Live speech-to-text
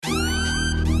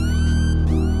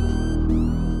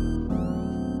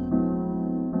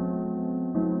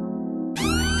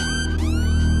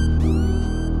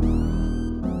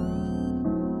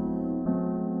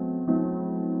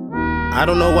I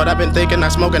don't know what I've been thinking. I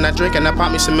smoking, I drinking, I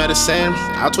pop me some medicine.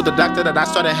 I told the doctor that I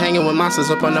started hanging with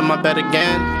monsters up under my bed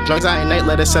again. Drugs I ain't ate,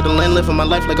 let it settle in. Living my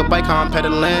life like a bike, how I'm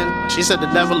pedaling. She said the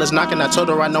devil is knocking. I told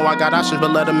her I know I got options, but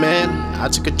let him in. I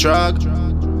took a drug.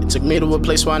 It took me to a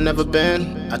place where I never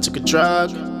been. I took a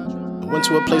drug. I went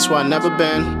to a place where I never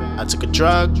been. I took a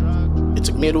drug. It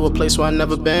took me to a place where I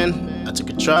never been. I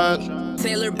took a drug.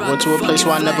 Went to a place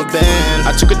where I never been.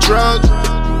 I took a drug.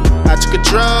 I took a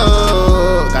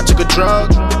drug. I took a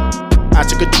drug. I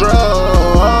took a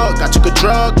drug. I took a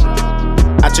drug.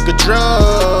 I took a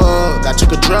drug. I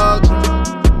took a drug.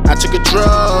 I took a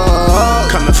drug.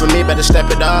 Coming for me, better step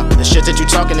it up. The shit that you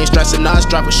talking ain't stressing us.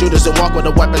 Dropping shooters and walk with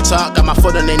a weapon tuck. Got my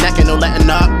foot on their neck and no letting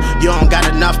up. You don't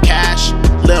got enough cash.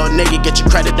 Little nigga, get your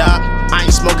credit up. I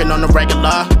ain't smoking on the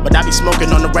regular, but I be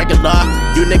smoking on the regular.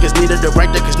 You niggas need a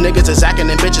director, cause niggas is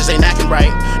acting and bitches ain't acting right.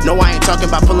 No, I ain't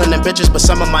talking about pulling them bitches, but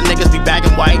some of my niggas be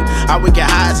bagging white. I would get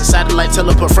high as a satellite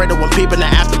teleport freighter when peeping the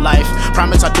afterlife.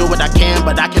 Promise I do what I can,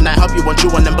 but I cannot help you when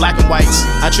you in them black and whites.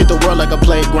 I treat the world like a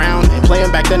playground, and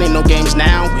playing back then ain't no games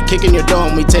now. We kick in your door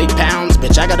and we take pounds.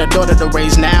 Bitch, I got a daughter to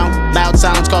raise now. Loud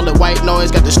silence, call it white noise.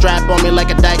 Got the strap on me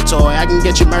like a dyke toy. I can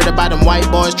get you murdered by them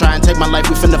white boys. Try and take my life,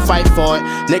 we finna fight for it.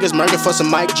 Niggas murking for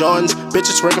some Mike Jordans,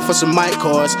 bitches working for some Mike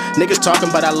cores. Niggas talking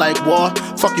but I like war.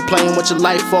 Fuck you playing with your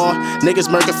life for. Niggas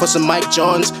murking for some Mike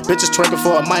Jordans, bitches twerking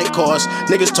for a Mike course.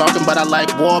 Niggas talking but I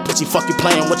like war. Pussy, fuck you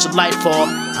playing with your life for.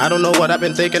 I don't know what I've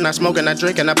been thinking. I smoking, I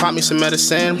drinking, I pop me some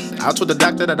medicine. I told the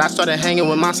doctor that I started hanging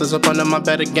with monsters up under my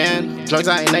bed again. Drugs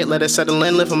I ain't ate, let it settle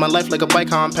in. Living my life like a bike,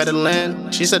 how I'm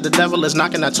pedaling. She said the devil is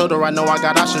knocking. I told her I know I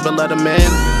got options, but let him in.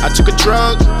 I took a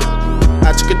drug.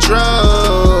 I took a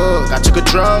drug. I took a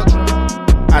drug.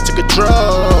 I took a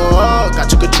drug. I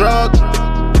took a drug.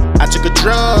 I took a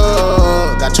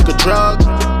drug. I took a drug.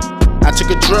 I took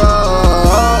a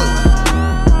drug.